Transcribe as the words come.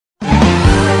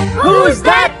Who's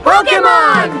that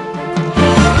Pokemon?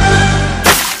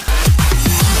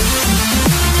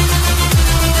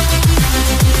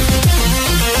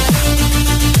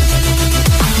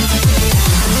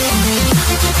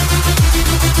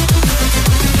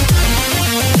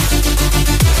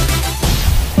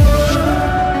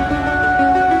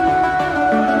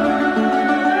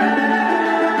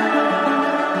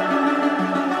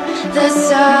 The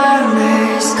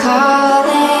summer's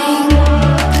calling.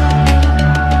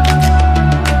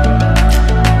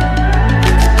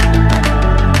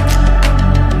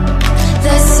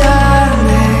 The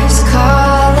summer's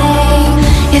calling.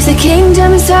 If the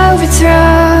kingdom is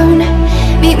overthrown,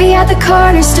 meet me at the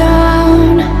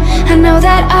cornerstone. I know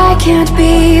that I can't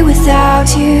be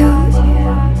without you.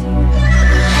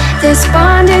 This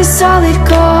bond is solid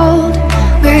gold.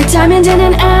 We're a diamond and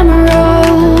an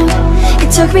emerald.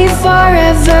 It took me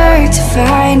forever to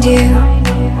find you.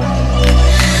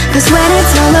 'Cause when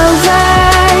it's all over,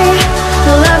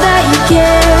 the love that you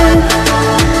give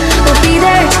will be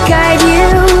there to guide you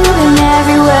in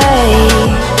every way.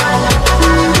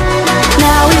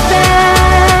 Now we've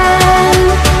been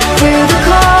through the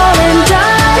cold and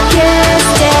darkest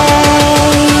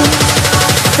days.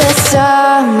 The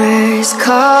summer's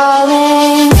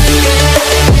calling.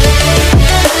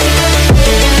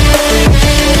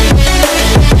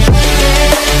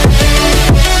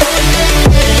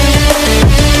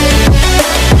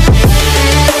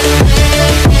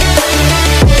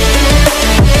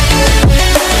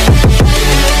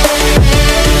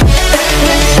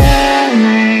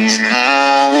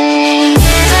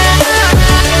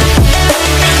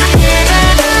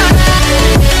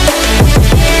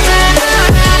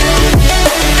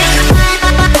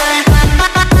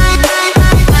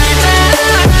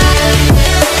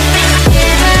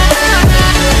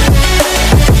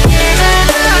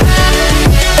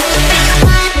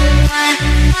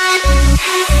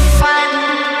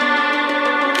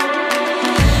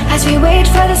 As we wait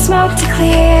for the smoke to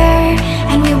clear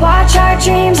and we watch our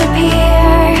dreams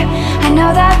appear, I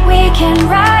know that we can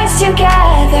rise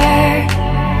together.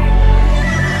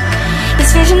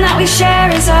 This vision that we share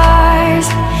is ours.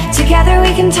 Together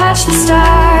we can touch the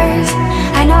stars.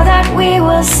 I know that we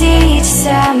will see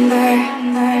December.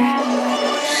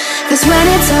 'Cause when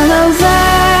it's all over,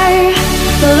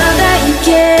 the love that you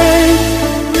give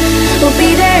will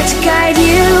be there to guide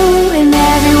you in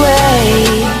every way.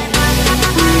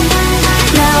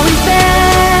 Now we've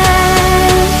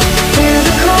been through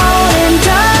the cold and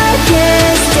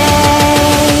darkest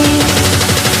days.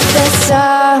 The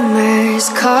summer's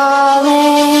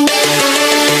calling.